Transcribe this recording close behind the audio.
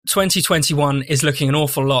2021 is looking an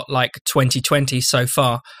awful lot like 2020 so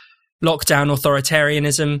far. Lockdown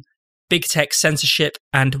authoritarianism, big tech censorship,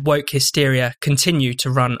 and woke hysteria continue to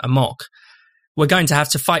run amok. We're going to have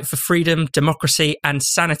to fight for freedom, democracy, and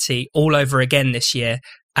sanity all over again this year,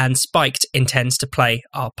 and Spiked intends to play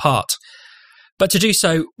our part. But to do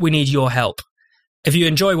so, we need your help. If you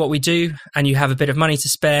enjoy what we do and you have a bit of money to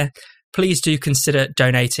spare, please do consider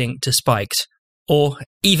donating to Spiked. Or,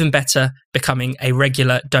 even better, becoming a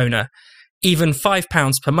regular donor. Even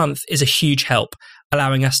 £5 per month is a huge help,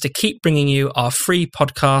 allowing us to keep bringing you our free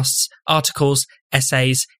podcasts, articles,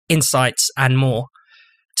 essays, insights, and more.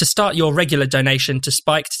 To start your regular donation to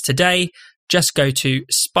Spiked today, just go to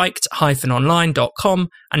spiked-online.com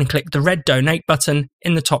and click the red donate button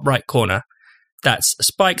in the top right corner. That's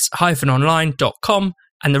spiked-online.com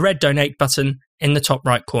and the red donate button in the top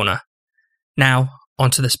right corner. Now,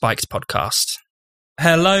 onto the Spiked podcast.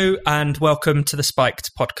 Hello and welcome to the Spiked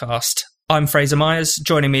podcast. I'm Fraser Myers.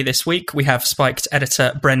 Joining me this week, we have Spiked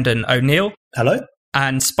editor Brendan O'Neill. Hello.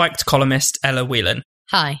 And Spiked columnist Ella Whelan.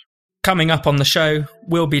 Hi. Coming up on the show,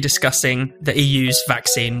 we'll be discussing the EU's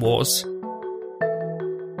vaccine wars.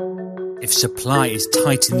 If supply is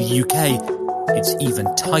tight in the UK, it's even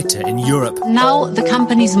tighter in Europe. Now the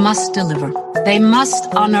companies must deliver. They must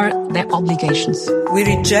honour their obligations. We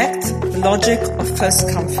reject the logic of first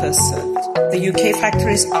come, first served. The UK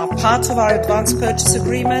factories are part of our advance purchase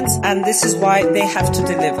agreements, and this is why they have to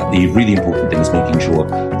deliver. The really important thing is making sure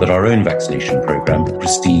that our own vaccination programme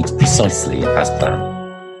proceeds precisely as planned.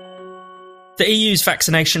 The EU's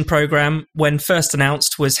vaccination programme, when first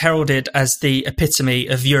announced, was heralded as the epitome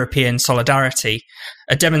of European solidarity,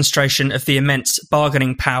 a demonstration of the immense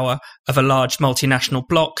bargaining power of a large multinational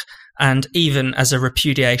bloc, and even as a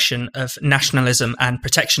repudiation of nationalism and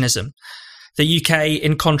protectionism. The UK,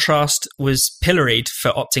 in contrast, was pilloried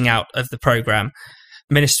for opting out of the programme.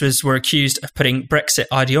 Ministers were accused of putting Brexit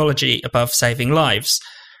ideology above saving lives.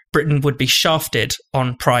 Britain would be shafted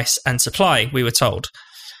on price and supply, we were told.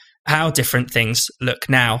 How different things look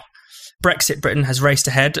now. Brexit Britain has raced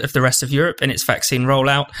ahead of the rest of Europe in its vaccine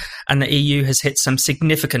rollout, and the EU has hit some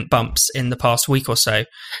significant bumps in the past week or so.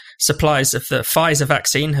 Supplies of the Pfizer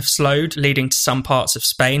vaccine have slowed, leading to some parts of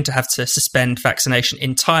Spain to have to suspend vaccination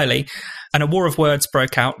entirely, and a war of words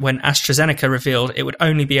broke out when AstraZeneca revealed it would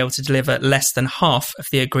only be able to deliver less than half of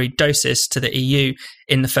the agreed doses to the EU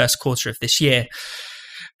in the first quarter of this year.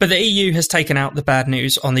 But the EU has taken out the bad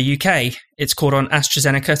news on the UK. It's called on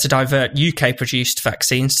AstraZeneca to divert UK-produced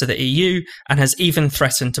vaccines to the EU and has even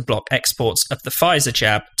threatened to block exports of the Pfizer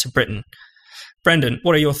jab to Britain. Brendan,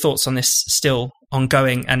 what are your thoughts on this still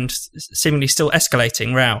ongoing and seemingly still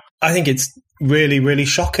escalating row? I think it's really, really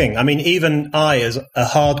shocking. I mean, even I, as a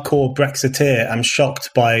hardcore Brexiteer, am shocked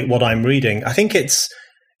by what I'm reading. I think it's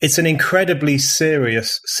an incredibly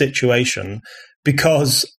serious situation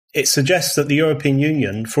because it suggests that the European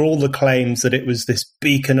Union, for all the claims that it was this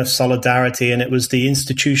beacon of solidarity and it was the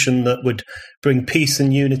institution that would bring peace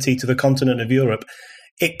and unity to the continent of Europe,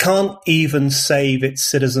 it can't even save its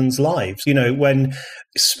citizens' lives. You know, when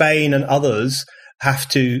Spain and others have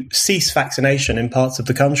to cease vaccination in parts of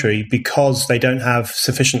the country because they don't have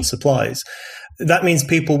sufficient supplies, that means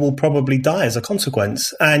people will probably die as a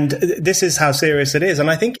consequence. And this is how serious it is.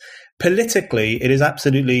 And I think politically, it is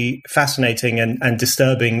absolutely fascinating and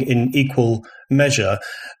disturbing in equal measure.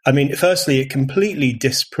 I mean, firstly, it completely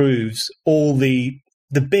disproves all the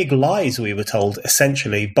big lies we were told,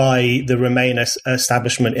 essentially, by the Remain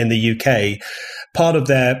establishment in the UK. Part of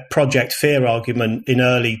their Project Fear argument in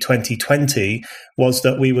early 2020 was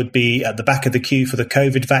that we would be at the back of the queue for the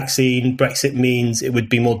COVID vaccine. Brexit means it would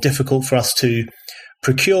be more difficult for us to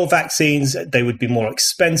procure vaccines, they would be more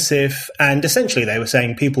expensive, and essentially they were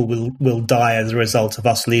saying people will die as a result of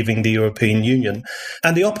us leaving the European Union.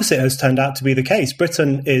 And the opposite has turned out to be the case.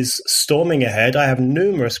 Britain is storming ahead. I have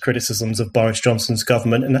numerous criticisms of Boris Johnson's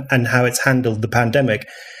government and how it's handled the pandemic.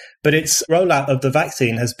 But its rollout of the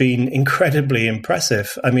vaccine has been incredibly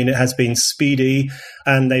impressive. I mean, it has been speedy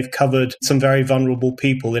and they've covered some very vulnerable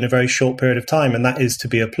people in a very short period of time, and that is to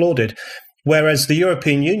be applauded. Whereas the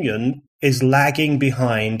European Union is lagging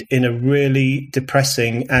behind in a really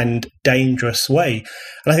depressing and dangerous way.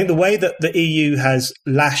 And I think the way that the EU has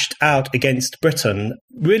lashed out against Britain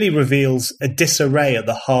really reveals a disarray at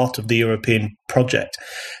the heart of the European project,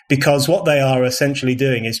 because what they are essentially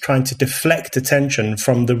doing is trying to deflect attention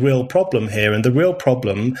from the real problem here. And the real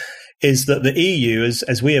problem is that the EU,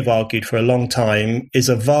 as we have argued for a long time, is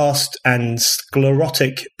a vast and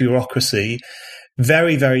sclerotic bureaucracy,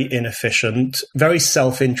 very, very inefficient, very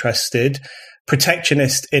self-interested,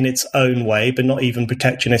 protectionist in its own way, but not even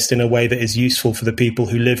protectionist in a way that is useful for the people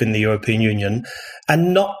who live in the European Union,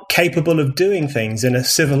 and not capable of doing things in a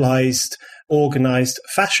civilized, organized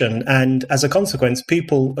fashion. And as a consequence,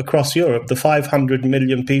 people across Europe, the 500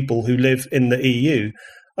 million people who live in the EU,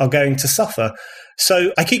 are going to suffer.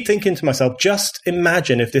 So I keep thinking to myself, just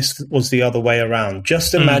imagine if this was the other way around.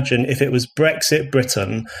 Just imagine if it was Brexit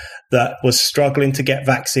Britain that was struggling to get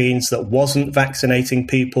vaccines, that wasn't vaccinating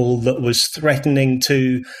people, that was threatening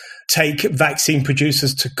to take vaccine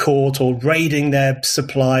producers to court or raiding their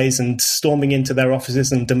supplies and storming into their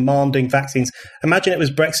offices and demanding vaccines. Imagine it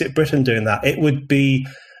was Brexit Britain doing that. It would be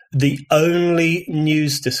the only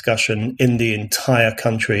news discussion in the entire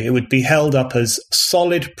country. It would be held up as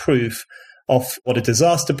solid proof of what a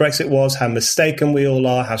disaster Brexit was, how mistaken we all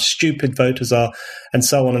are, how stupid voters are, and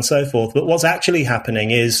so on and so forth. But what's actually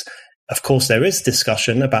happening is, of course, there is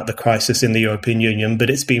discussion about the crisis in the European Union, but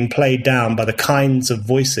it's being played down by the kinds of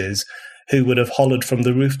voices who would have hollered from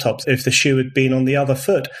the rooftops if the shoe had been on the other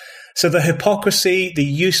foot. So the hypocrisy, the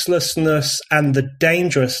uselessness, and the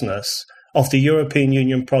dangerousness of the European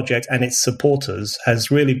Union project and its supporters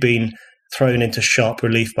has really been thrown into sharp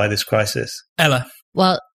relief by this crisis. Ella?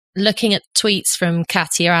 Well, looking at tweets from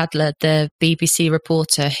Katya Adler, the BBC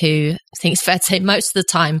reporter, who I think it's fair to say most of the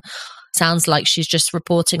time sounds like she's just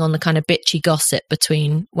reporting on the kind of bitchy gossip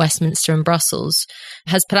between Westminster and Brussels,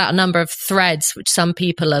 has put out a number of threads which some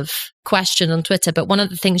people have questioned on Twitter. But one of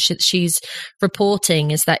the things she's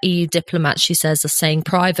reporting is that EU diplomats, she says, are saying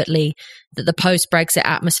privately that the post-Brexit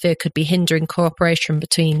atmosphere could be hindering cooperation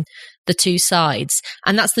between the two sides.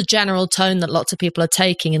 And that's the general tone that lots of people are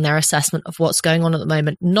taking in their assessment of what's going on at the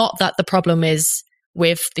moment. Not that the problem is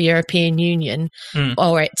with the European Union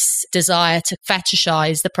or its desire to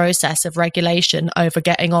fetishize the process of regulation over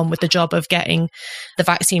getting on with the job of getting the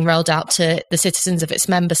vaccine rolled out to the citizens of its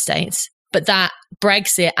member states. But that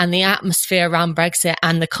Brexit and the atmosphere around Brexit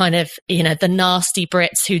and the kind of, the nasty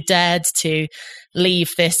Brits who dared to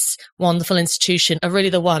leave this wonderful institution are really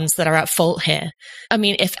the ones that are at fault here. I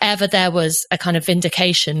mean, if ever there was a kind of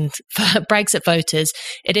vindication for Brexit voters,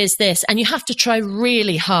 it is this. And you have to try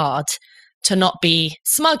really hard to not be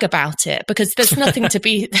smug about it, because there's nothing to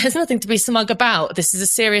be smug about. This is a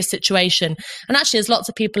serious situation. And actually, as lots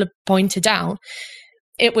of people have pointed out,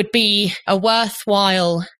 it would be a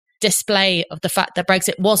worthwhile display of the fact that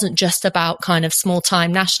Brexit wasn't just about kind of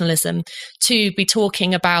small-time nationalism, to be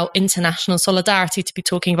talking about international solidarity, to be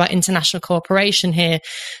talking about international cooperation here.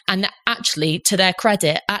 And actually, to their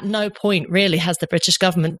credit, at no point really has the British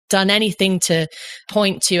government done anything to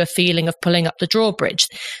point to a feeling of pulling up the drawbridge.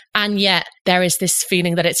 And yet there is this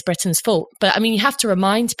feeling that it's Britain's fault. But I mean, you have to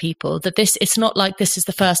remind people that it's not like this is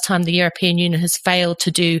the first time the European Union has failed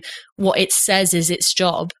to do what it says is its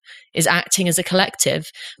job, is acting as a collective.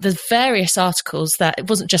 There's various articles that it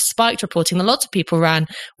wasn't just Spiked reporting, a lot of people ran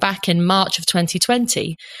back in March of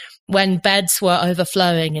 2020 when beds were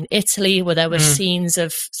overflowing in Italy, where there were scenes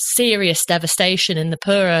of serious devastation in the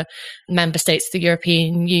poorer member states of the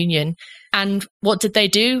European Union. And what did they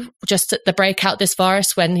do just at the breakout this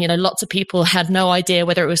virus when, lots of people had no idea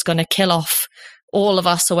whether it was going to kill off all of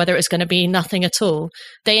us or whether it's going to be nothing at all?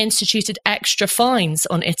 They instituted extra fines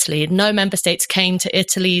on Italy. No member states came to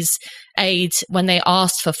Italy's aid when they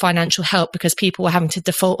asked for financial help because people were having to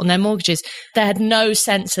default on their mortgages. They had no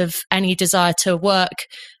sense of any desire to work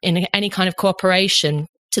in any kind of cooperation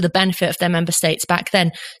to the benefit of their member states back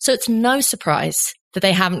then. So it's no surprise that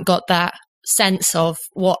they haven't got that sense of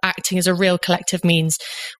what acting as a real collective means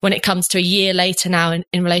when it comes to a year later now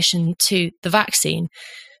in relation to the vaccine.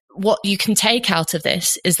 What you can take out of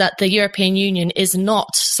this is that the European Union is not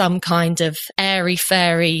some kind of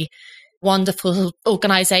airy-fairy, wonderful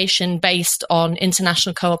organisation based on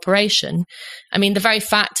international cooperation. I mean, the very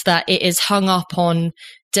fact that it is hung up on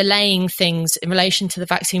delaying things in relation to the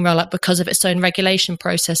vaccine rollout because of its own regulation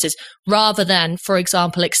processes, rather than, for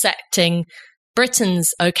example, accepting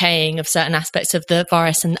Britain's okaying of certain aspects of the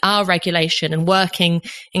virus and our regulation and working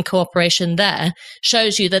in cooperation there,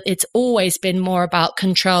 shows you that it's always been more about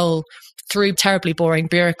control through terribly boring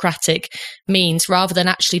bureaucratic means rather than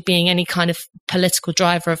actually being any kind of political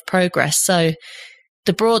driver of progress. So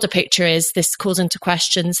the broader picture is this calls into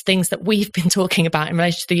questions things that we've been talking about in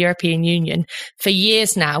relation to the European Union. For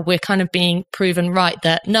years now, we're kind of being proven right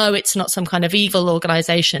that no, it's not some kind of evil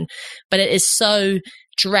organisation, but it is so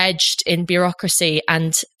dredged in bureaucracy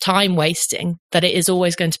and time wasting that it is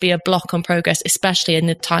always going to be a block on progress, especially in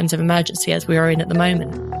the times of emergency as we are in at the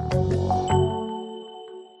moment.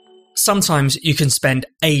 Sometimes you can spend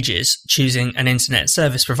ages choosing an internet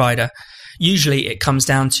service provider. Usually it comes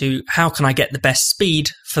down to how can I get the best speed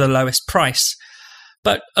for the lowest price.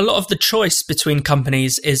 But a lot of the choice between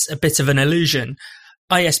companies is a bit of an illusion.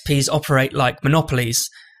 ISPs operate like monopolies,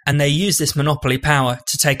 and they use this monopoly power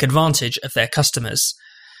to take advantage of their customers.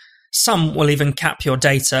 Some will even cap your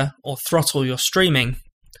data or throttle your streaming.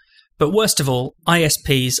 But worst of all,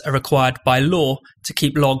 ISPs are required by law to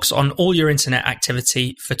keep logs on all your internet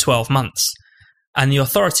activity for 12 months, and the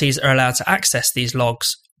authorities are allowed to access these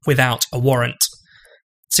logs without a warrant.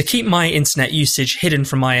 To keep my internet usage hidden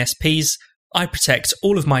from ISPs, I protect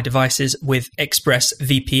all of my devices with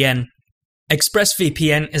ExpressVPN.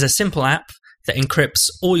 ExpressVPN is a simple app that encrypts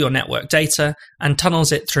all your network data and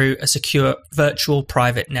tunnels it through a secure virtual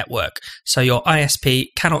private network, so your ISP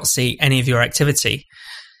cannot see any of your activity.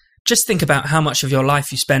 Just think about how much of your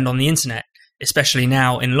life you spend on the internet, especially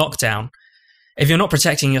now in lockdown. If you're not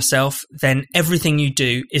protecting yourself, then everything you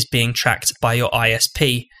do is being tracked by your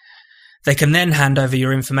ISP. They can then hand over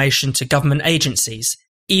your information to government agencies,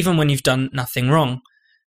 even when you've done nothing wrong.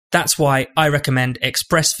 That's why I recommend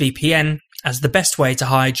ExpressVPN as the best way to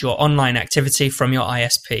hide your online activity from your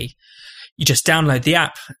ISP. You just download the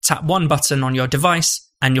app, tap one button on your device,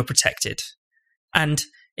 and you're protected. And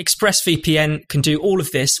ExpressVPN can do all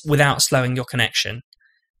of this without slowing your connection.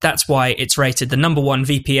 That's why it's rated the #1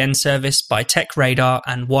 VPN service by TechRadar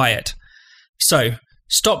and Wired. So,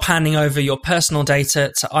 stop handing over your personal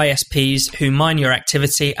data to ISPs who mine your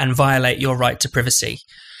activity and violate your right to privacy.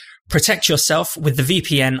 Protect yourself with the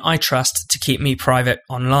VPN I trust to keep me private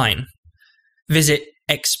online. Visit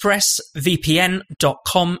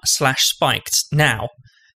expressvpn.com/spiked now.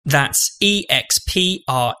 That's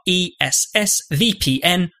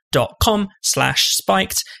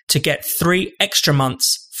expressvpn.com/spiked to get 3 extra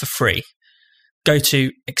months for free. Go to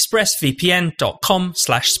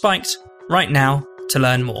expressvpn.com/spiked right now to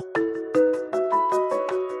learn more.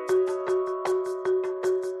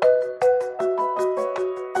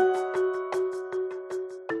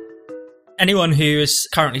 Anyone who is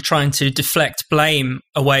currently trying to deflect blame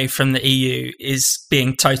away from the EU is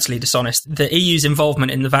being totally dishonest. The EU's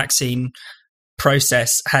involvement in the vaccine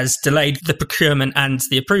process has delayed the procurement and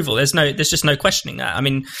the approval. There's just no questioning that. I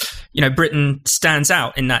mean, Britain stands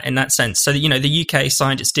out in that sense. So, the UK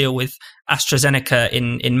signed its deal with AstraZeneca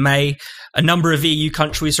in May. A number of EU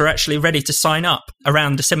countries were actually ready to sign up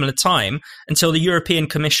around a similar time until the European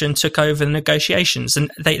Commission took over the negotiations, and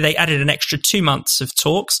they added an extra 2 months of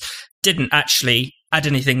talks. Didn't actually add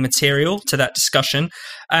anything material to that discussion.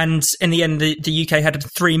 And in the end, the UK had a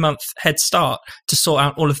 3-month head start to sort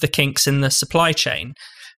out all of the kinks in the supply chain.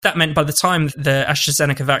 That meant by the time the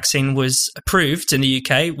AstraZeneca vaccine was approved in the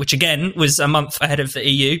UK, which again was a month ahead of the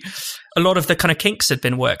EU, a lot of the kind of kinks had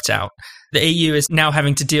been worked out. The EU is now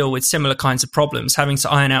having to deal with similar kinds of problems, having to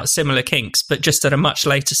iron out similar kinks, but just at a much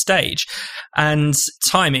later stage. And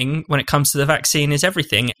timing, when it comes to the vaccine, is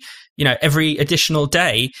everything. Every additional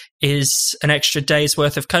day is an extra day's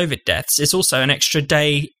worth of COVID deaths. It's also an extra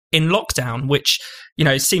day in lockdown, which,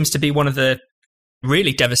 seems to be one of the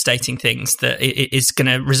really devastating things that is going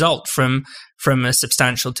to result from a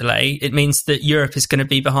substantial delay. It means that Europe is going to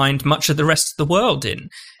be behind much of the rest of the world in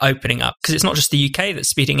opening up, because it's not just the UK that's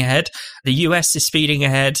speeding ahead. The US is speeding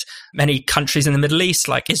ahead. Many countries in the Middle East,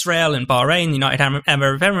 like Israel and Bahrain, the United Arab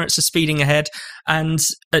Emirates, are speeding ahead. And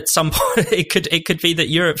at some point, it could be that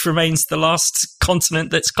Europe remains the last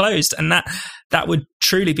continent that's closed, and that would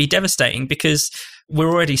truly be devastating, because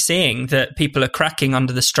we're already seeing that people are cracking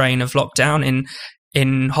under the strain of lockdown.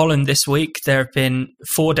 In Holland this week, there have been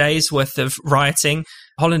 4 days worth of rioting.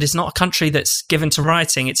 Holland is not a country that's given to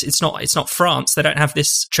rioting. It's not France. They don't have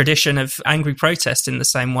this tradition of angry protest in the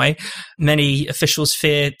same way. Many officials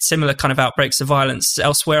fear similar kind of outbreaks of violence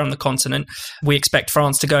elsewhere on the continent. We expect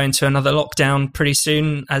France to go into another lockdown pretty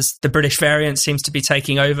soon, as the British variant seems to be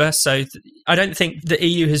taking over. So I don't think the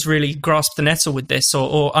EU has really grasped the nettle with this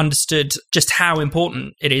or understood just how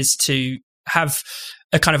important it is to have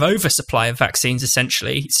a kind of oversupply of vaccines,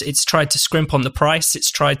 essentially. It's tried to scrimp on the price.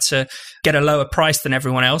 It's tried to get a lower price than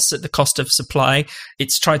everyone else at the cost of supply.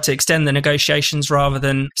 It's tried to extend the negotiations rather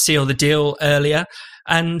than seal the deal earlier.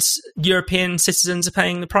 And European citizens are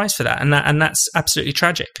paying the price for that. And that's absolutely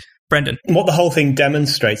tragic. Brendan. What the whole thing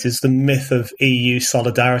demonstrates is the myth of EU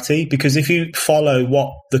solidarity, because if you follow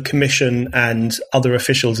what the Commission and other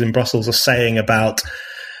officials in Brussels are saying about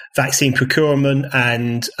vaccine procurement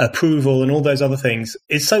and approval and all those other things,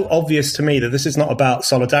 it's so obvious to me that this is not about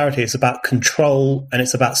solidarity. It's about control, and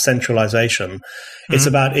it's about centralization. Mm-hmm. It's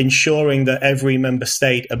about ensuring that every member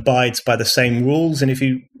state abides by the same rules. And if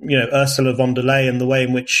Ursula von der Leyen, the way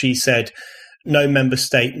in which she said, no member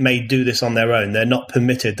state may do this on their own. They're not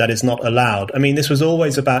permitted. That is not allowed. I mean, this was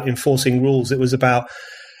always about enforcing rules. It was about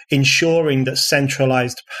ensuring that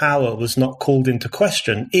centralized power was not called into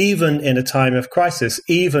question, even in a time of crisis,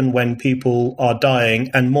 even when people are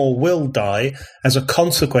dying and more will die as a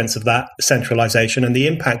consequence of that centralization and the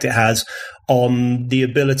impact it has on the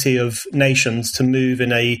ability of nations to move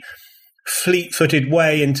in a fleet-footed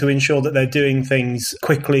way and to ensure that they're doing things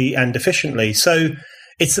quickly and efficiently. So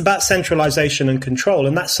it's about centralization and control,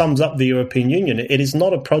 and that sums up the European Union. It is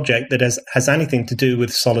not a project that has anything to do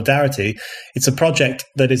with solidarity. It's a project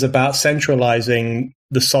that is about centralizing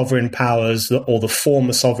the sovereign powers or the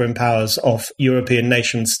former sovereign powers of European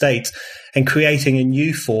nation states and creating a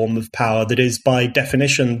new form of power that is by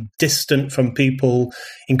definition distant from people,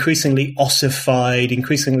 increasingly ossified,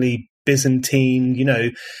 increasingly Byzantine,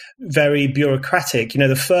 very bureaucratic.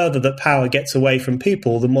 The further that power gets away from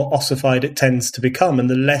people, the more ossified it tends to become and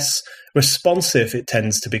the less responsive it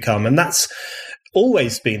tends to become. And that's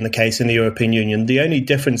always been the case in the European Union. The only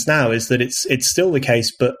difference now is that it's still the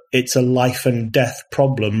case, but it's a life and death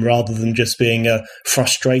problem rather than just being a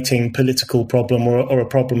frustrating political problem or a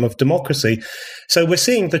problem of democracy. So we're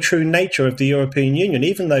seeing the true nature of the European Union,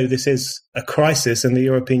 even though this is a crisis and the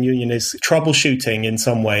European Union is troubleshooting in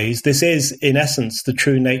some ways. This is, in essence, the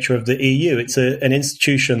true nature of the EU. It's an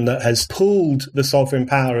institution that has pooled the sovereign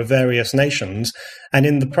power of various nations and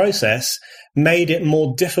in the process made it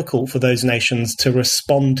more difficult for those nations to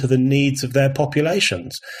respond to the needs of their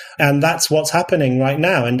populations. And that's what's happening right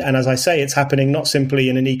now. And as I say, it's happening not simply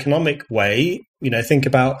in an economic way. Think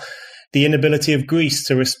about the inability of Greece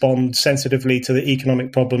to respond sensitively to the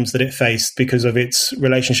economic problems that it faced because of its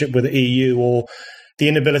relationship with the EU, or the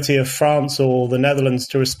inability of France or the Netherlands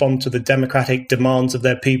to respond to the democratic demands of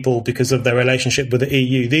their people because of their relationship with the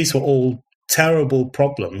EU. These were all terrible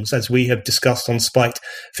problems, as we have discussed on Spiked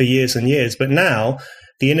for years and years. But now,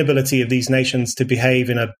 the inability of these nations to behave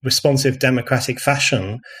in a responsive democratic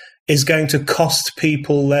fashion is going to cost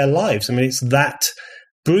people their lives. I mean, it's that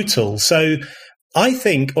brutal. So I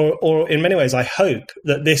think, or in many ways, I hope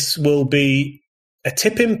that this will be a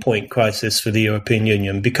tipping point crisis for the European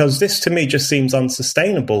Union, because this to me just seems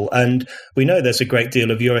unsustainable. And we know there's a great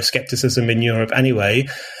deal of Euroscepticism in Europe anyway,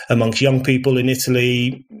 amongst young people in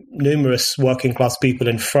Italy, numerous working class people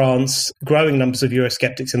in France, growing numbers of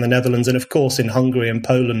Eurosceptics in the Netherlands, and of course in Hungary and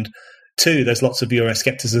Poland too. There's lots of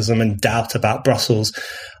Euroscepticism and doubt about Brussels.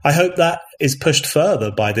 I hope that is pushed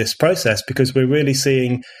further by this process, because we're really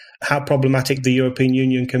seeing how problematic the European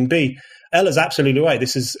Union can be. Ella's absolutely right.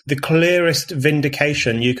 This is the clearest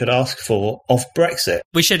vindication you could ask for of Brexit.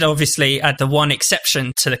 We should obviously add the one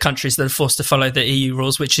exception to the countries that are forced to follow the EU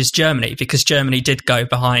rules, which is Germany, because Germany did go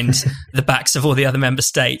behind the backs of all the other member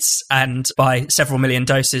states and buy several million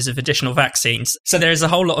doses of additional vaccines. So there is a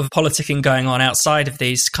whole lot of politicking going on outside of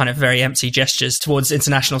these kind of very empty gestures towards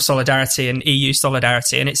international solidarity and EU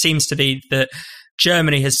solidarity. And it seems to be that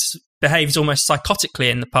Germany has behaved almost psychotically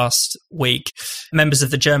in the past week. Members of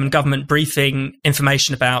the German government briefing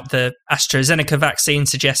information about the AstraZeneca vaccine,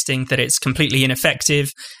 suggesting that it's completely ineffective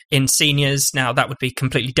in seniors. Now, that would be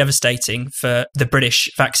completely devastating for the British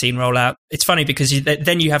vaccine rollout. It's funny because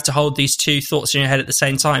then you have to hold these two thoughts in your head at the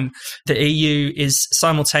same time. The EU is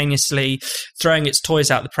simultaneously throwing its toys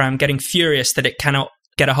out the pram, getting furious that it cannot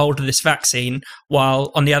get a hold of this vaccine,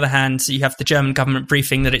 while on the other hand you have the German government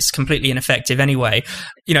briefing that it's completely ineffective anyway.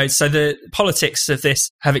 So the politics of this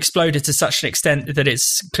have exploded to such an extent that it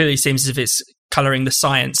clearly seems as if it's colouring the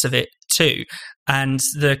science of it too, and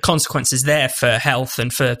the consequences there for health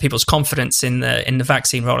and for people's confidence in the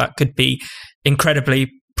vaccine rollout could be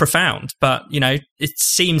incredibly profound. But it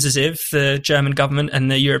seems as if the German government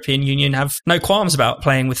and the European Union have no qualms about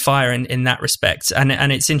playing with fire in that respect,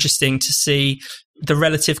 and it's interesting to see the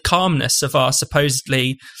relative calmness of our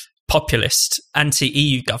supposedly populist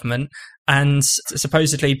anti-EU government and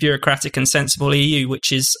supposedly bureaucratic and sensible EU,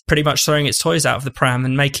 which is pretty much throwing its toys out of the pram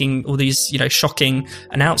and making all these, shocking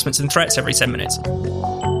announcements and threats every 10 minutes.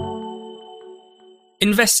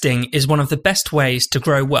 Investing is one of the best ways to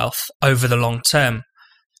grow wealth over the long term.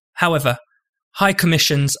 However, high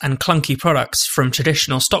commissions and clunky products from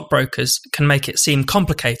traditional stockbrokers can make it seem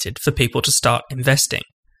complicated for people to start investing.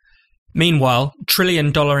 Meanwhile,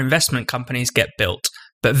 trillion-dollar investment companies get built,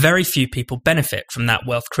 but very few people benefit from that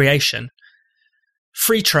wealth creation.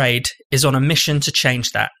 Freetrade is on a mission to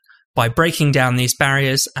change that by breaking down these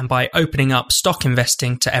barriers and by opening up stock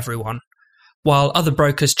investing to everyone. While other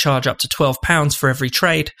brokers charge up to £12 for every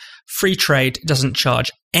trade, Freetrade doesn't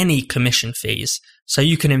charge any commission fees, so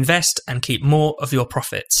you can invest and keep more of your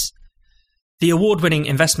profits. The award-winning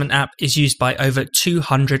investment app is used by over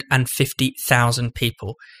 250,000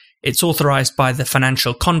 people. It's authorised by the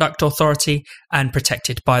Financial Conduct Authority and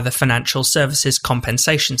protected by the Financial Services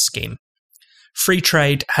Compensation Scheme.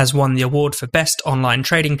 Freetrade has won the award for Best Online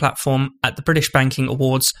Trading Platform at the British Banking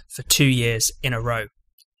Awards for 2 years in a row.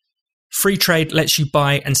 Freetrade lets you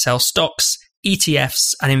buy and sell stocks,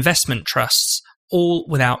 ETFs, and investment trusts, all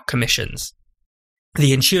without commissions.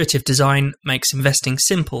 The intuitive design makes investing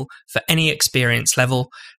simple for any experience level,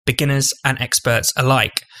 beginners and experts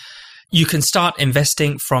alike. You can start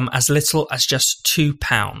investing from as little as just £2.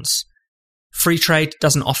 Freetrade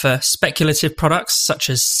doesn't offer speculative products such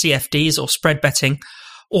as CFDs or spread betting,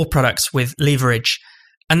 or products with leverage,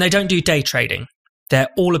 and they don't do day trading. They're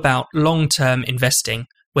all about long-term investing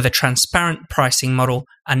with a transparent pricing model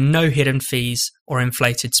and no hidden fees or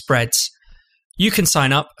inflated spreads. You can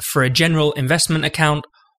sign up for a general investment account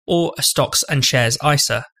or a stocks and shares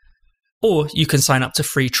ISA, or you can sign up to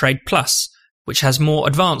Freetrade Plus, which has more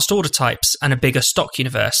advanced order types and a bigger stock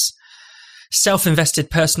universe. Self-invested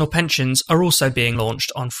personal pensions are also being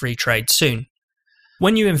launched on Freetrade soon.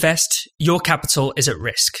 When you invest, your capital is at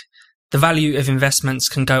risk. The value of investments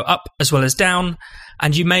can go up as well as down,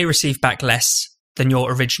 and you may receive back less than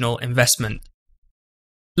your original investment.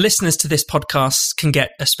 Listeners to this podcast can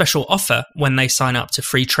get a special offer when they sign up to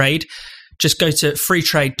Freetrade. Just go to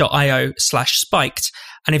freetrade.io/spiked,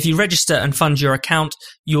 and if you register and fund your account,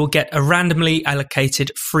 you'll get a randomly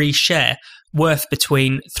allocated free share worth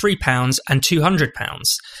between £3 and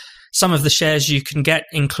 £200. Some of the shares you can get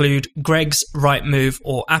include Greggs, Rightmove,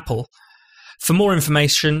 or Apple. For more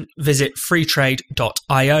information, visit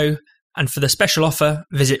freetrade.io, and for the special offer,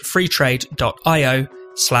 visit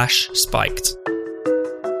freetrade.io/spiked.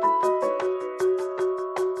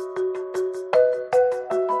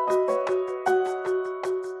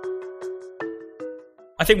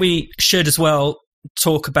 I think we should as well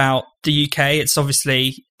talk about the UK. It's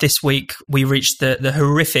obviously this week we reached the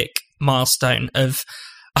horrific milestone of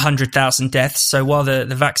 100,000 deaths. So while the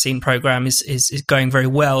vaccine program is going very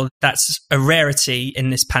well, that's a rarity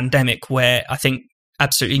in this pandemic where I think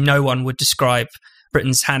absolutely no one would describe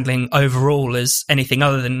Britain's handling overall as anything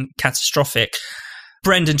other than catastrophic.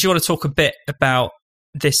 Brendan, do you want to talk a bit about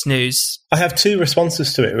this news? I have two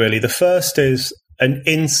responses to it, really. The first is an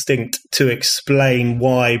instinct to explain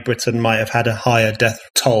why Britain might have had a higher death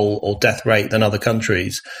toll or death rate than other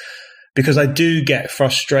countries, because I do get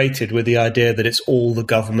frustrated with the idea that it's all the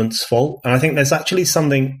government's fault. And I think there's actually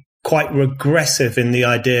something quite regressive in the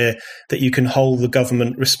idea that you can hold the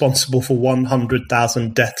government responsible for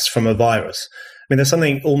 100,000 deaths from a virus. I mean, there's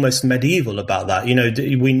something almost medieval about that. You know,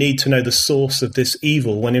 we need to know the source of this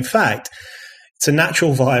evil, when in fact, it's a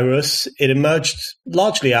natural virus. It emerged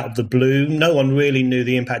largely out of the blue. No one really knew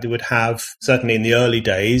the impact it would have, certainly in the early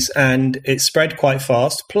days, and it spread quite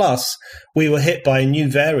fast. Plus, we were hit by a new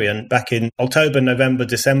variant back in October, November,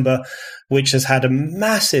 December, which has had a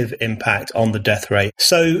massive impact on the death rate.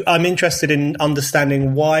 So I'm interested in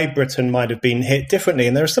understanding why Britain might have been hit differently.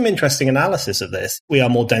 And there is some interesting analysis of this. We are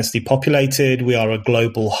more densely populated. We are a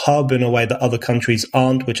global hub in a way that other countries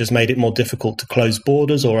aren't, which has made it more difficult to close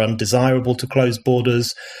borders or undesirable to close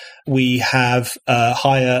borders. We have a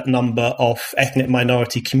higher number of ethnic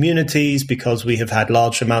minority communities because we have had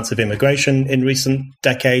large amounts of immigration in recent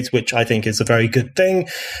decades, which I think is a very good thing.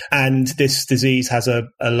 And this disease has a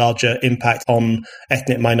larger impact on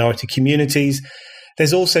ethnic minority communities.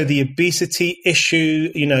 There's also the obesity issue.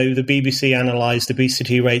 You know, the BBC analysed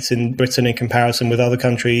obesity rates in Britain in comparison with other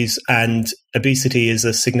countries, and obesity is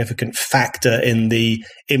a significant factor in the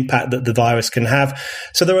impact that the virus can have.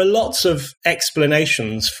 So there are lots of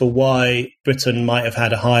explanations for why Britain might have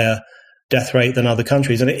had a higher death rate than other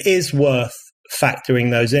countries, and it is worth factoring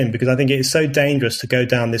those in, because I think it is so dangerous to go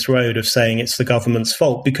down this road of saying it's the government's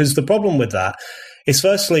fault, because the problem with that is,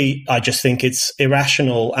 firstly, I just think it's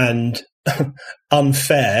irrational and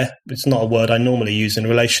unfair. It's not a word I normally use in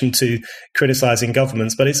relation to criticizing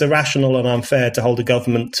governments, but it's irrational and unfair to hold a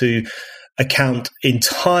government to account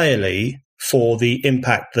entirely for the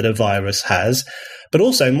impact that a virus has. But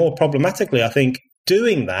also, more problematically, I think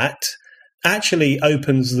doing that actually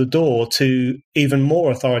opens the door to even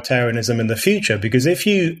more authoritarianism in the future, because if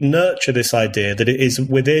you nurture this idea that it is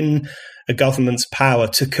within a government's power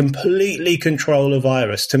to completely control a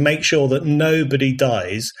virus, to make sure that nobody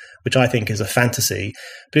dies, which I think is a fantasy.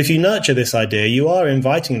 But if you nurture this idea, you are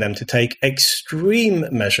inviting them to take extreme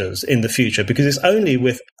measures in the future, because it's only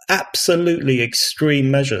with absolutely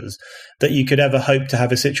extreme measures that you could ever hope to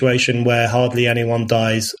have a situation where hardly anyone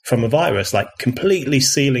dies from a virus, like completely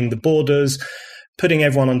sealing the borders, putting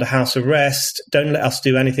everyone under house arrest, don't let us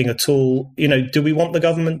do anything at all. You know, do we want the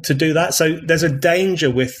government to do that? So there's a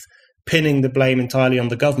danger with pinning the blame entirely on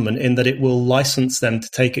the government, in that it will license them to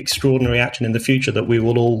take extraordinary action in the future that we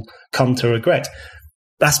will all come to regret.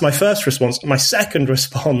 That's my first response. My second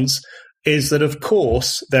response is that, of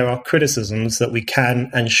course, there are criticisms that we can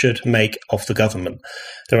and should make of the government.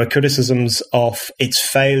 There are criticisms of its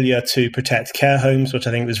failure to protect care homes, which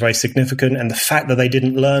I think was very significant. And the fact that they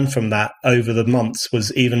didn't learn from that over the months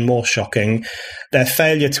was even more shocking. Their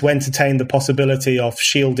failure to entertain the possibility of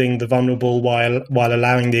shielding the vulnerable while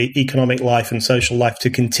allowing the economic life and social life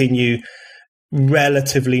to continue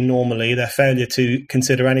relatively normally. Their failure to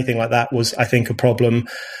consider anything like that was, I think, a problem.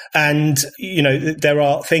 And, there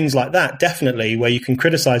are things like that, definitely, where you can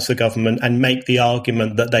criticize the government and make the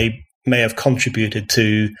argument that they may have contributed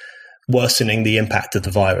to worsening the impact of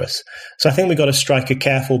the virus. So I think we've got to strike a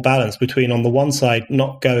careful balance between, on the one side,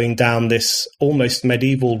 not going down this almost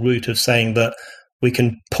medieval route of saying that we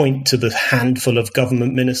can point to the handful of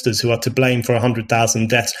government ministers who are to blame for 100,000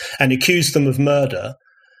 deaths and accuse them of murder,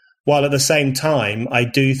 while at the same time, I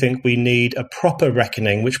do think we need a proper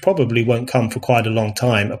reckoning, which probably won't come for quite a long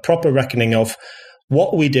time, a proper reckoning of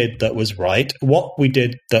what we did that was right, what we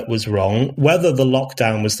did that was wrong, whether the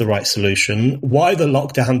lockdown was the right solution, why the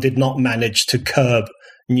lockdown did not manage to curb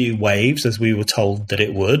new waves as we were told that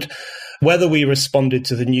it would, whether we responded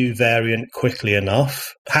to the new variant quickly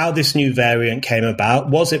enough, how this new variant came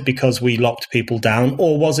about. Was it because we locked people down,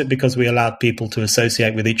 or was it because we allowed people to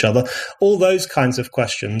associate with each other? All those kinds of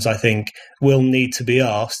questions, I think, will need to be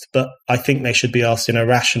asked, but I think they should be asked in a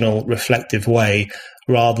rational, reflective way,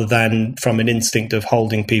 rather than from an instinct of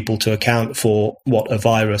holding people to account for what a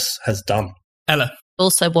virus has done. Ella?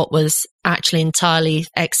 Also, what was actually entirely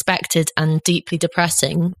expected and deeply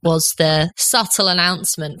depressing was the subtle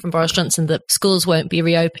announcement from Boris Johnson that schools won't be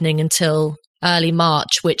reopening until early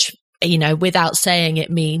March, which, without saying it,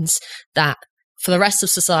 means that for the rest of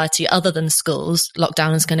society, other than schools,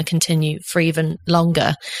 lockdown is going to continue for even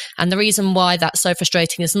longer. And the reason why that's so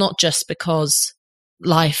frustrating is not just because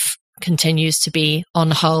life continues to be on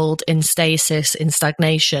hold, in stasis, in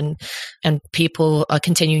stagnation, and people are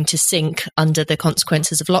continuing to sink under the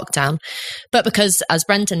consequences of lockdown. But because, as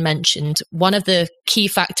Brendan mentioned, one of the key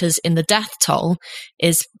factors in the death toll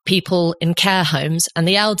is people in care homes and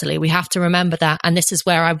the elderly. We have to remember that. And this is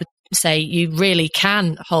where I would say you really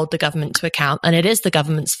can hold the government to account, and it is the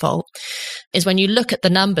government's fault, is when you look at the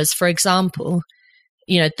numbers. For example,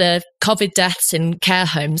 the COVID deaths in care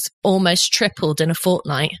homes almost tripled in a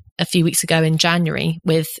fortnight a few weeks ago in January,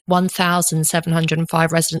 with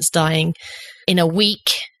 1,705 residents dying in a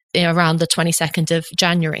week around the 22nd of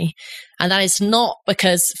January. And that is not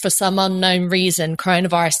because, for some unknown reason,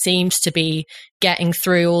 coronavirus seems to be getting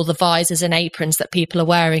through all the visors and aprons that people are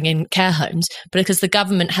wearing in care homes, but because the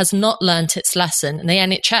government has not learnt its lesson, and the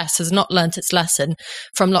NHS has not learnt its lesson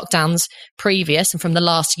from lockdowns previous and from the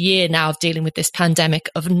last year now of dealing with this pandemic,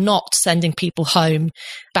 of not sending people home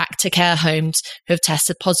back to care homes who have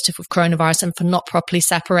tested positive with coronavirus, and for not properly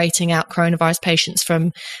separating out coronavirus patients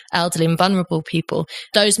from elderly and vulnerable people.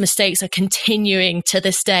 Those mistakes are continuing to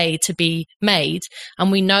this day to be made.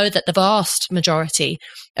 And we know that the vast majority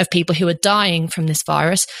of people who are dying from this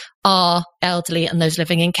virus are elderly and those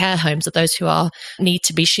living in care homes, or those who need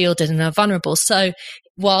to be shielded and are vulnerable. So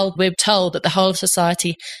while we're told that the whole of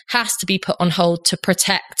society has to be put on hold to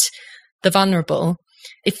protect the vulnerable,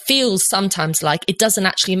 it feels sometimes like it doesn't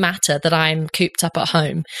actually matter that I'm cooped up at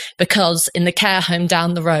home, because in the care home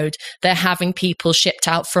down the road, they're having people shipped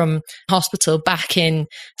out from hospital back in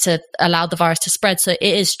to allow the virus to spread. So it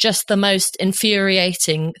is just the most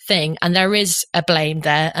infuriating thing. And there is a blame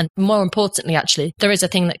there. And more importantly, actually, there is a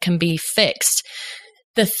thing that can be fixed.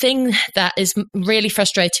 The thing that is really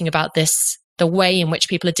frustrating about this, the way in which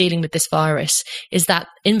people are dealing with this virus, is that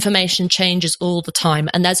information changes all the time.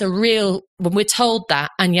 And when we're told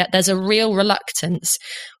that, and yet there's a real reluctance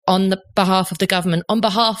on the behalf of the government, on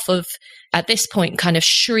behalf of, at this point, kind of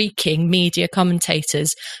shrieking media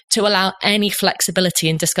commentators, to allow any flexibility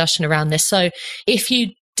in discussion around this. So if you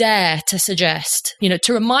dare to suggest,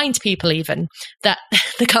 to remind people even that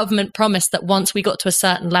the government promised that once we got to a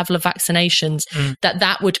certain level of vaccinations,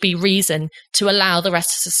 that would be reason to allow the rest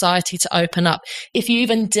of society to open up. If you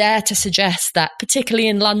even dare to suggest that, particularly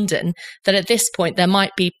in London, that at this point there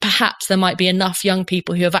might be enough young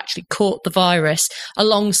people who have actually caught the virus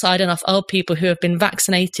alongside enough old people who have been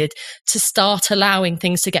vaccinated to start allowing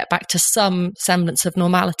things to get back to some semblance of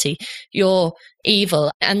normality, you're evil.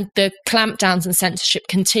 And the clampdowns and censorship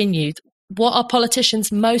continued. What are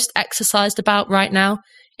politicians most exercised about right now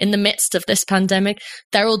in the midst of this pandemic?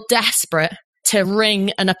 They're all desperate to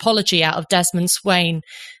wring an apology out of Desmond Swayne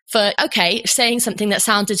for, saying something that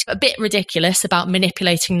sounded a bit ridiculous about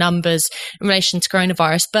manipulating numbers in relation to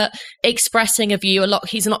coronavirus, but expressing a view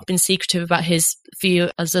he's not been secretive about his view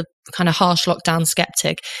as a kind of harsh lockdown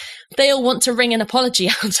skeptic. They all want to wring an apology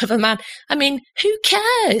out of a man. I mean, who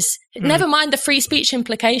cares? Never mind the free speech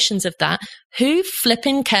implications of that. Who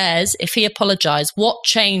flipping cares if he apologised? What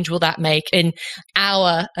change will that make in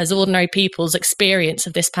our, as ordinary people's, experience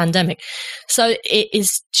of this pandemic? So it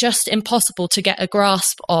is just impossible to get a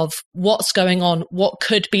grasp of what's going on, what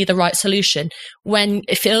could be the right solution, when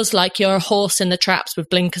it feels like you're a horse in the traps with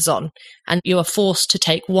blinkers on and you are forced to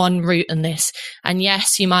take one route in this. And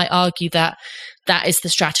yes, you might argue that that is the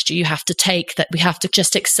strategy you have to take, that we have to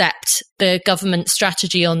just accept the government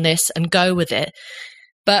strategy on this and go with it.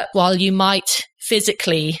 But while you might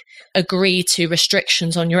physically agree to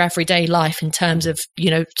restrictions on your everyday life in terms of,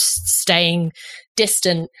 staying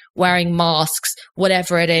distant, wearing masks,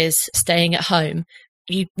 whatever it is, staying at home,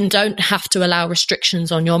 you don't have to allow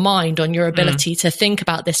restrictions on your mind, on your ability to think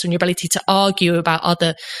about this, on your ability to argue about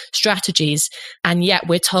other strategies. And yet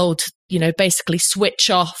we're told, basically switch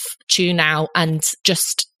off, tune out, and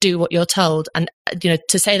just do what you're told. And,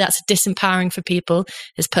 to say that's disempowering for people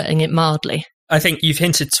is putting it mildly. I think you've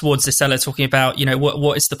hinted towards this, Ella, talking about,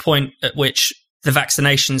 what is the point at which the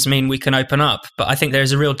vaccinations mean we can open up? But I think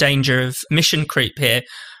there's a real danger of mission creep here,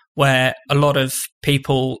 where a lot of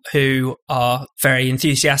people who are very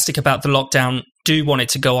enthusiastic about the lockdown do want it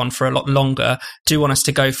to go on for a lot longer, do want us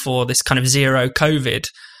to go for this kind of zero COVID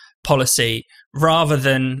policy, rather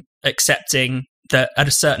than accepting that at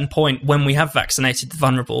a certain point when we have vaccinated the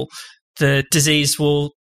vulnerable, the disease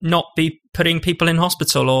will not be putting people in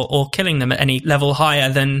hospital or killing them at any level higher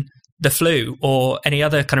than the flu or any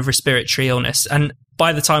other kind of respiratory illness. And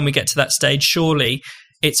by the time we get to that stage, surely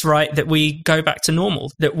it's right that we go back to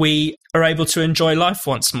normal, that we are able to enjoy life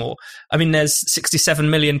once more. I mean, there's 67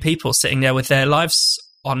 million people sitting there with their lives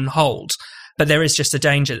on hold, but there is just a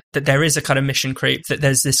danger that there is a kind of mission creep, that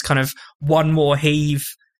there's this kind of one more heave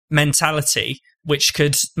mentality, which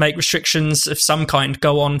could make restrictions of some kind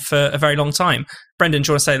go on for a very long time. Brendan, do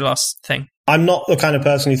you want to say the last thing? I'm not the kind of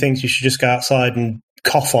person who thinks you should just go outside and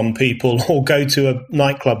cough on people or go to a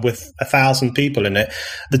nightclub with 1,000 people in it.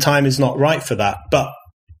 The time is not right for that. But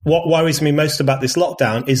what worries me most about this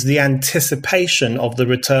lockdown is the anticipation of the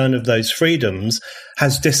return of those freedoms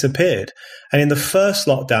has disappeared. And in the first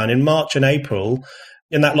lockdown, in March and April,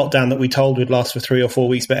 in that lockdown that we told would last for 3 or 4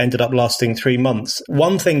 weeks, but ended up lasting 3 months,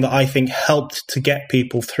 one thing that I think helped to get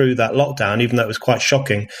people through that lockdown, even though it was quite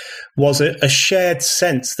shocking, was a shared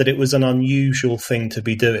sense that it was an unusual thing to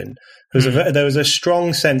be doing. There was a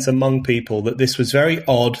strong sense among people that this was very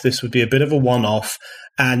odd, this would be a bit of a one-off,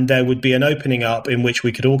 and there would be an opening up in which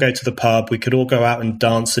we could all go to the pub, we could all go out and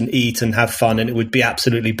dance and eat and have fun, and it would be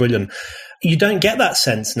absolutely brilliant. You don't get that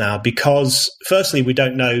sense now because, firstly, we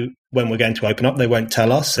don't know when we're going to open up. They won't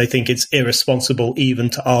tell us. They think it's irresponsible even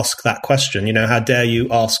to ask that question. How dare you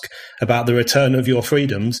ask about the return of your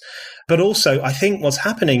freedoms? But also, I think what's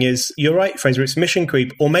happening is, you're right, Fraser, it's mission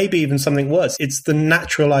creep, or maybe even something worse. It's the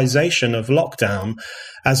naturalization of lockdown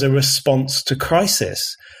as a response to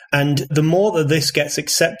crisis. And the more that this gets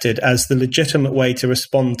accepted as the legitimate way to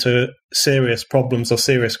respond to serious problems or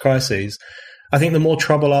serious crises, I think the more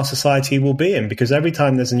trouble our society will be in, because every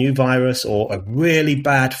time there's a new virus or a really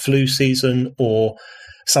bad flu season or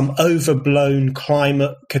some overblown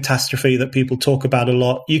climate catastrophe that people talk about a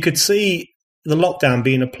lot, you could see the lockdown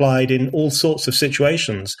being applied in all sorts of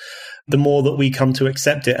situations, the more that we come to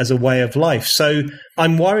accept it as a way of life. So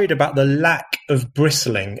I'm worried about the lack of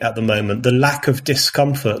bristling at the moment, the lack of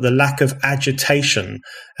discomfort, the lack of agitation.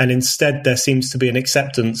 And instead, there seems to be an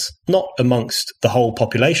acceptance, not amongst the whole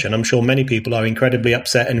population. I'm sure many people are incredibly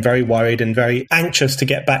upset and very worried and very anxious to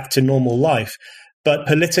get back to normal life. But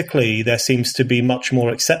politically, there seems to be much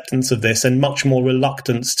more acceptance of this and much more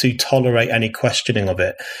reluctance to tolerate any questioning of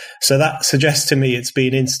it. So that suggests to me it's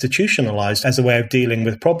been institutionalized as a way of dealing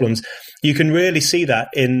with problems. You can really see that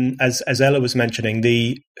in, as Ella was mentioning,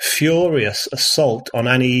 the furious assault on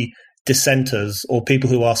any dissenters or people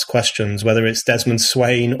who ask questions, whether it's Desmond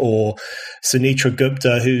Swayne or Sunitra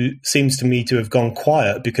Gupta, who seems to me to have gone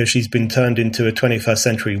quiet because she's been turned into a 21st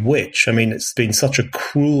century witch. I mean, it's been such a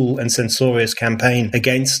cruel and censorious campaign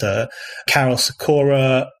against her. Carol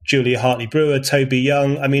Sikora, Julia Hartley-Brewer, Toby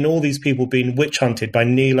Young. I mean, all these people being witch hunted by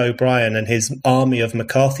Neil O'Brien and his army of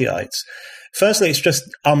McCarthyites. Firstly, it's just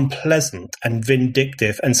unpleasant and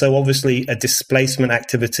vindictive. And so obviously a displacement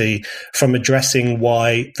activity from addressing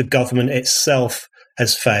why the government itself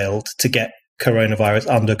has failed to get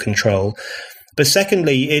coronavirus under control. But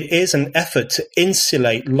secondly, it is an effort to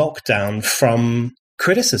insulate lockdown from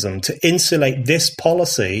criticism, to insulate this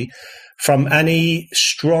policy from any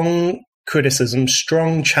strong criticism,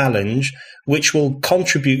 strong challenge, which will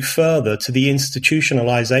contribute further to the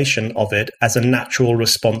institutionalization of it as a natural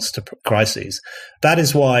response to crises. That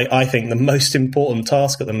is why I think the most important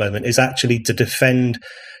task at the moment is actually to defend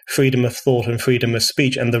freedom of thought and freedom of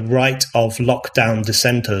speech and the right of lockdown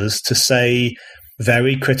dissenters to say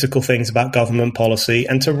very critical things about government policy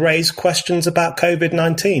and to raise questions about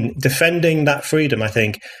COVID-19. Defending that freedom, I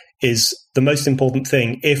think, is the most important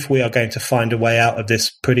thing if we are going to find a way out of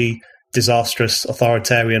this pretty disastrous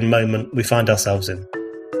authoritarian moment we find ourselves in.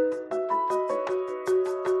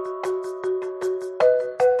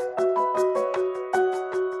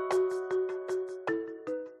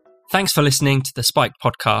 Thanks for listening to the Spiked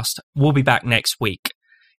podcast. We'll be back next week.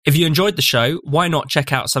 If you enjoyed the show, why not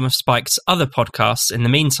check out some of Spiked's other podcasts in the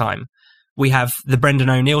meantime? We have The Brendan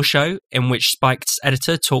O'Neill Show, in which Spiked's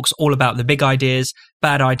editor talks all about the big ideas,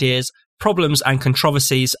 bad ideas, problems and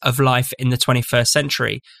controversies of life in the 21st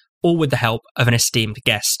century, all with the help of an esteemed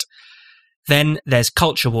guest. Then there's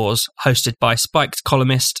Culture Wars, hosted by Spiked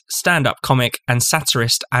columnist, stand-up comic and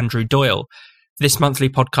satirist Andrew Doyle. This monthly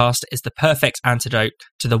podcast is the perfect antidote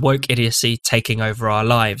to the woke idiocy taking over our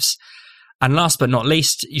lives. And last but not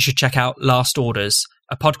least, you should check out Last Orders,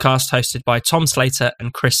 a podcast hosted by Tom Slater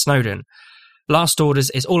and Chris Snowdon. Last Orders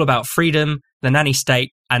is all about freedom, the nanny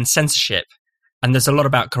state, and censorship. And there's a lot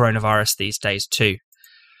about coronavirus these days too.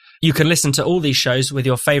 You can listen to all these shows with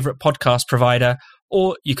your favourite podcast provider,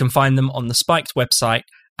 or you can find them on the Spiked website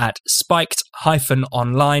at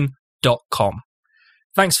spiked-online.com.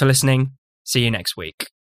 Thanks for listening. See you next week.